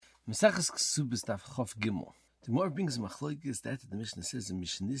Mesachas kesuvos daf chof gimel. The more brings machlokes that the Mishnah says in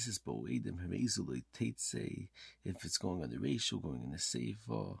Mishnisis bo'edim herezuloi teitze, if it's going on the ratio, going in the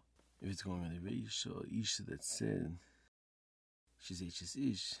seifa, if it's going on the ratio, isha that said she's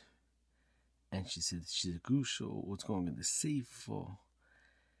ish, and she said she's a grusha, what's going on the seifa,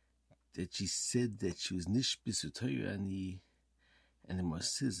 that she said that she was nishbis utoyrani, and the more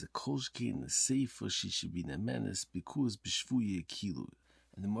says the kolshke in the seifa she should be nemenes because b'shvuya kilu.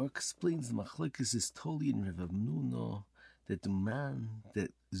 And the more explains the machlokes is totally in Rav Amnuna that the man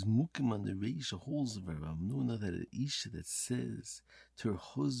that is mukim on the reisha holds of Rav Amnuna that an isha that says to her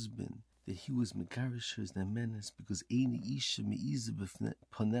husband that he was megarish her is nemenes because any isha מעיזה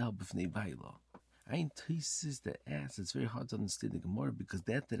בפני בעלה. Ein thesis that asks, it's very hard to understand the Gemara because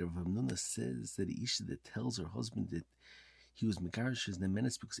that Rav Amnuna says that the isha that tells her husband that he was megarish her is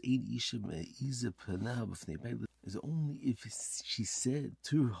nemenes because any isha מעיזה בפני בעלה is only if she said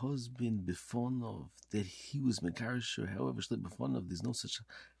to her husband befonov that he was megarisher. However, befonov, there's no such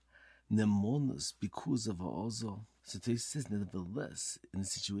nemonas because of her ozol. So he says, nevertheless, in the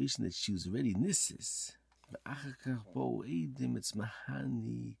situation that she was already nisis, it's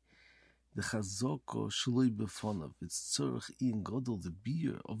mahani the chazoko shloi befonov. It's tzorach in godel the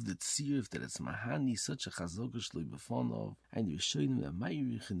beer of the tzirif that it's mahani such a chazoko shloi befonov. And you're showing them the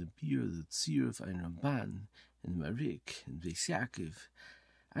mayrich in the beer of the tzirif and Ramban and Marik and Beis Yaakov.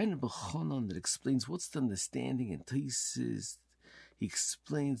 Ein Bechonon that explains what's the understanding and thesis. He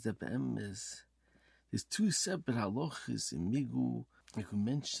explains that be'emes there's two separate halachas in migu, like we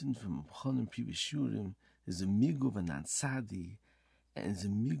mentioned from Bechonon previous shurim. There's a migu of an ansadi and there's a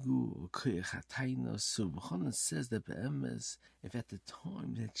migu of koyach hatayna. So Bechonon says that be'emes, if at the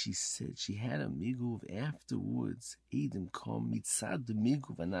time that she said she had a migu of afterwards, Edom come mitzad the migu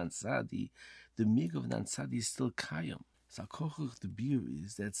of an ansadi, the migu of an ansadi is still kayam. So kochach the beer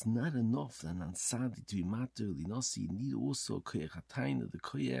is that's not enough an ansadi to be matter linasi. You need also koyach hatayna, the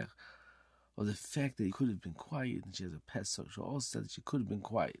koyach, or the fact that he could have been quiet, and she has a pesach. She also said that she could have been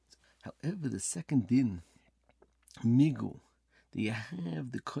quiet. However, the second din migu, that you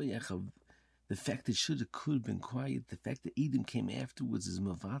have the koyach of the fact that should have could have been quiet, the fact that Edom came afterwards is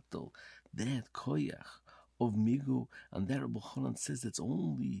mavatal, that koyach of migu, and that Rabbi Chanan says that's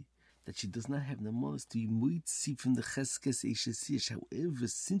only that she does not have the monas to be see from the cheskes eishesish. However,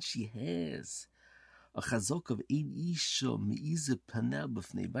 since she has a chazok of ein isha מעיזה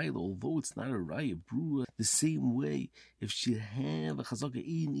בפני בעלה, although it's not a raya brewer, the same way if she have a chazok of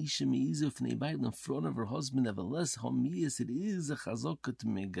ein isha מעיזה בפני בעלה in front of her husband, nevertheless homias it is a chazok to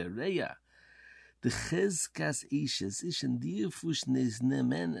megareya the cheskas eishesish and therefore is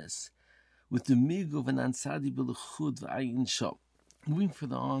nemenes with the mig of an ansadi belechud v'ayin shop. Moving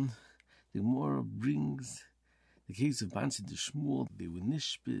further on, the Gemara brings the case of Bansi de Shmuel. They were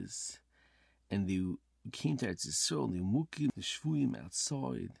nishbis, and they came to Eretz Yisrael, and they mukim the shvuyim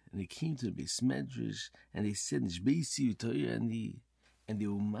outside, and they came to the Beis Medrash, and they said nishbeisi utoyrani, and they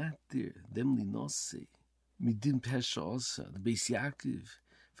were matir them linose midin pesha also. The Beis Yaakov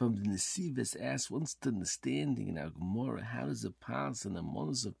from the Nesivas asked, what's the understanding in our Gemara? How does it pass in the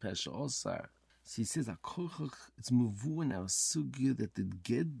monos of pesha also? So he says, it's muvu in our sugya that the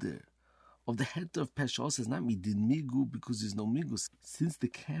gedder of the head of Peshos is not midin migu because there's no migu. Since the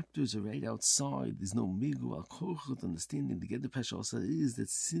captors are right outside, there's no migu. Al understanding the gedder Peshos is that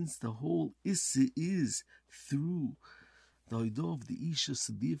since the whole issa is through the hoidah of the isha,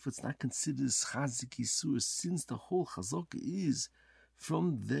 so therefore it's not considered as chazik isur. Since the whole chazaka is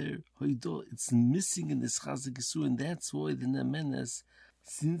from their hoidah, it's missing in this chazik isur, and that's why the nemenes,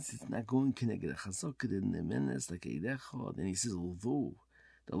 since it's not going to get a chazaka, the nemenes like eidecha, then he says, although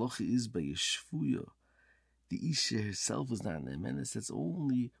the halacha is by a shvuya, the isha herself was not a nemenes. That's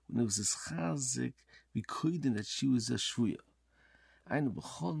only when it was this chazik we couldn't that she was a shvuya. Ein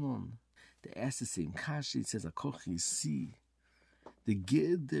Bechonon, they asked the same kasha. It says akochi see the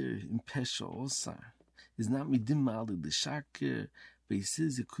geder in pesha osar is not midim mali the shaker, but he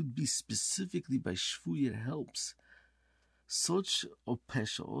says it could be specifically by shvuya. It helps such a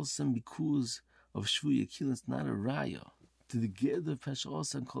pesha osar because of shvuya killing. It's not a raya to the geder pesha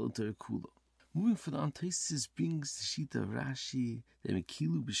osar and call it a kula. Moving for the Taisis brings the shita of Rashi that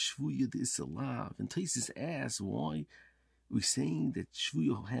mekilu b'shvuya the isalav, and Taisis asks why we're saying that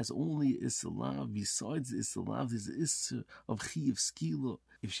shvuya has only isalav. Besides the isalav, there's the issa of חיוב skila.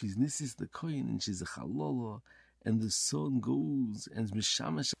 If she's nisis the kohen and she's a chalala, and the sun goes and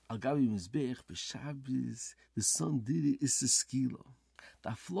mishamash al gabi mizbech b'shabbos, the sun did it issa skila.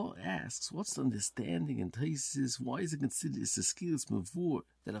 The flaw asks, what's the understanding in Taisis? Why is it considered as a skill? It's mavur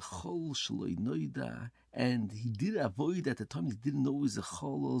that a chol shaloi noida And he did avoid at the time. He didn't know it was a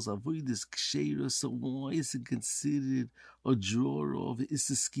cholol. Avoid is kshera. So why is it considered a drawer of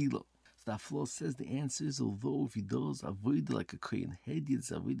iskilo? So the flaw says the answer is, although if he does avoid like a kohen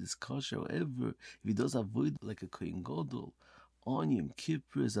hedyet, avoid is kosher. However, if he does avoid like a kohen gadol, on Yom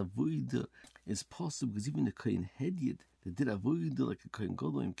Kippur is avoid is possible, because even the kohen hedyet that did avoid like a kohen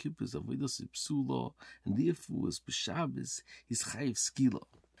gadol Yom Kippur is avoid us psula, and therefore is b'Shabbos is chayiv skila.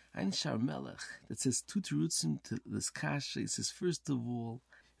 Ein Shar Melech that says two terutzim to this kasha. It says first of all,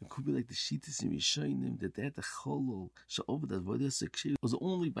 it could be like the Shittas in Rishonim that the cholol she'over that avodah was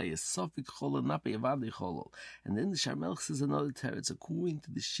only by a suffix cholol, not by a vadi cholol. And then the Shar Melech says another teretz according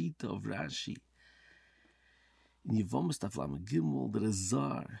to the Shita of Rashi in Yevamos Taflam Gimel, that a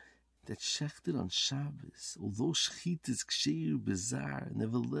zar that shechted on Shabbos, although shchit is ksheir bezar,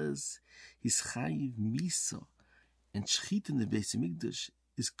 nevertheless he's chayiv misa, and shchit in the Beis Hamikdash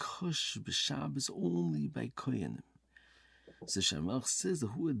is kosher b'Shabbos only by koyanim. So Shamelch says the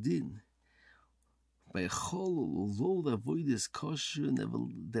huadin by a cholol, although the avodah is kosher,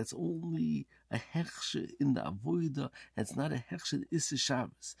 that's only a hechsher in the avodah, and it's not a hechsher in Issa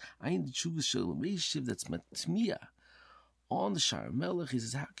Shabbos. Ayin the Tshuvas Shalom Eshiv, that's matmiya on the Shar Melech. He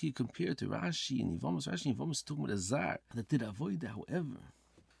says, how can you compare to Rashi and Yevamos? Rashi and Yevamos is talking about a zar that did avodah. However,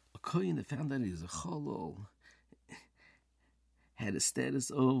 a kohen that found out he was a cholol had a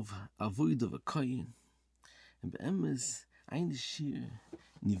status of avoid of a kohen. And be'emes, ein shir,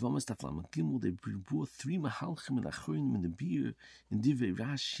 in Yevamos Taflam Gimel, they brought three mahalchim and achorim in the beer, in Divrei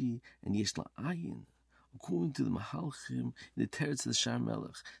Rashi, and Yesh La'ayin. According to the mahalchim, in the teretz of the Shar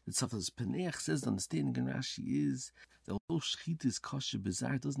Melech, the Tzafas Paneach says the understanding in Rashi is that although shchita is kosher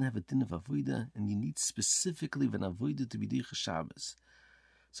bizarre, it doesn't have a din of avodah, and you need specifically an avodah to be Dicha Shabbos.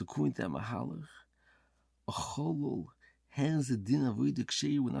 So according to that mahalach, a cholol has a din of avodah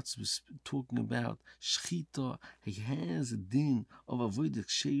ksheir. We're not talking about shchita. He has a din of avodah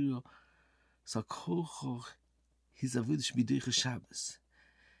ksheir. So kochoch, his avodah should be Dicha Shabbos.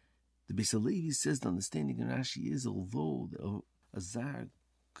 The Beis Halevi says the understanding in Rashi is, although a zar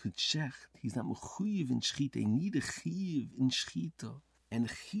could shecht, he's not mechuyev in shchita. He need a chiyuv in shchita, and a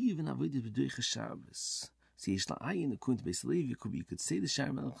chiyuv in avodah b'Dicha Shabbos. So Yesh La'ayin, according to Beis Halevi, you could say the Shar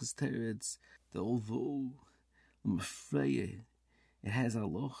Melech's teretz that although it has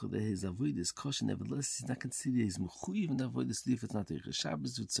halacha that his avodah is kosher, nevertheless he's not considered his mechuyev in avodah, so if it's not Dicha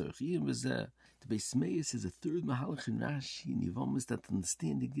Shabbos, with tzarchiyim was there. The Beis Meir says a third mahalach in Rashi and Yevamos that the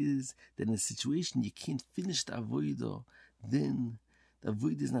understanding is that in a situation you can't finish the avodah, then the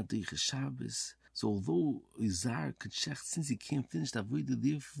avodah is not Dicha Shabbos. So although Izar could shecht, since he can't finish the avodah,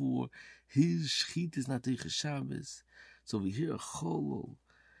 therefore his shchit is not Dicha Shabbos. So we hear a cholol,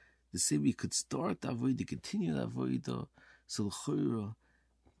 the same we could start the avodah, continue the avodah. So l'chora,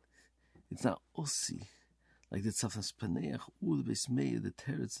 it's not ossi like the Tzafas Paneach or the Beis Meir, the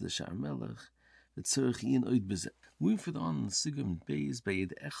teretz the Shar Melech. The tzarich in oid bezeh. Moving further on the Sigam Beis by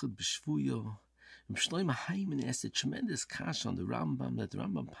the echad b'Shvuya. Shlomo Hayman asked a tremendous kash on the Rambam, that the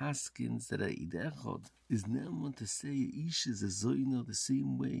Rambam paskins that a echad is never to say ish is a zoyna the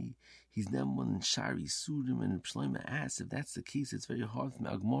same way he's never one in Shari Surim. And Shlomo asks, if that's the case, it's very hard for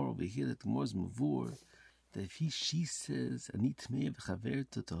Agmor over here that the Gemara's mavur that if she says anit mei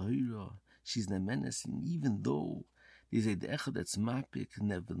v'chaverta tahira, she's nemenes, and even though there's a echad that's mapik,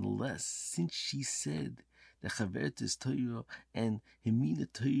 nevertheless, since she said that Chavert is Torah and Hemina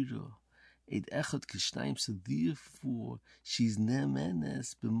Torah, a echad kishnayim, so therefore she's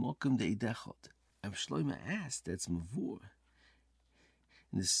nemenes b'mokum de echad. And Shlomo asked, that's mavur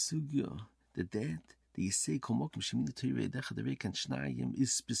in the sugya that you say kol mokum shemina Torah echad arekan shnayim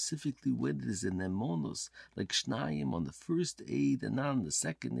is specifically when it is in nemonos, like shnayim on the first aid and not on the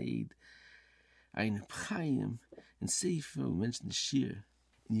second aid. Ein Pchaim in Sefer, we mentioned the Shir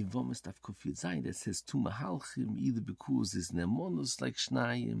in Yevamos Daf Kuf Yud Zayin that says two mahalchim, either because it's nemonos like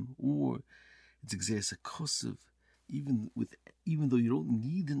shnayim, or it's exerts a kosev, even though you don't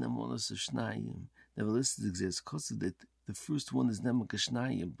need the nemonos of shnayim, nevertheless it exerts a kosev that the first one is nemon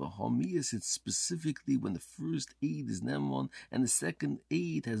kashnayim, but homiyas it's specifically when the first aid is nemon and the second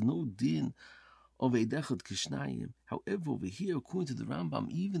aid has no din of Eidechad Kishnayim. However, over here, according to the Rambam,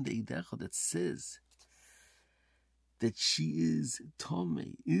 even the Eidechad that says that she is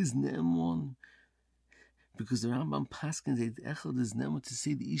Tomei, is Nemon, because the Rambam Paskins Eidechad is Nemon to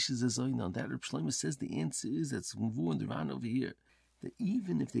say the Ish is a Zoyna. And that Reb Shlomo says the answer is, that's Mvu and the Ran over here, that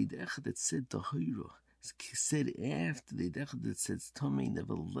even if the Eidechad that said Tahira said after the Eidechad that says Tomei,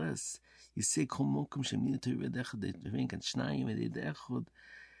 nevertheless, you say Kol Mokum Shemina Torah Eidechad Eidechad Shnayim and Eidechad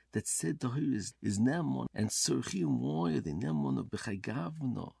that said to her is Nemon, and Surchim why the Nemon of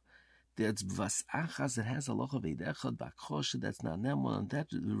Bechagavno, that's b'vas achas, it has a loch of echad bahakosha, that's not nemon, and that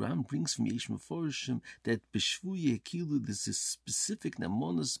the Ram brings from Yesh Meforshim that b'shvuye kilu, there's a specific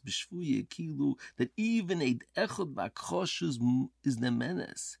nemonos b'shvuye kilu, that even echad bahakosha is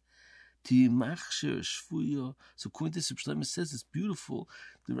nemenes. Timachsher shvuya. So according to Shlomo says it's beautiful,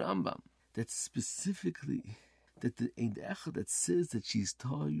 the Rambam, that specifically that the Eid Echad that says that she's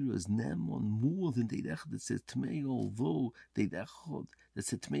Tahir is Nemon more than the Eid Echad that says Tmei, although the Eid Echad that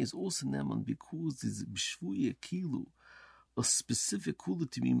says Tmei is also Nemon because there's B'shvuya Kilu, a specific Kulu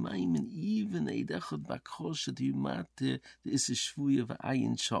to be Maimin, even Eid Echad Bakosha to be Mate, the Issa Shvuya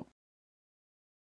V'ayin Shom.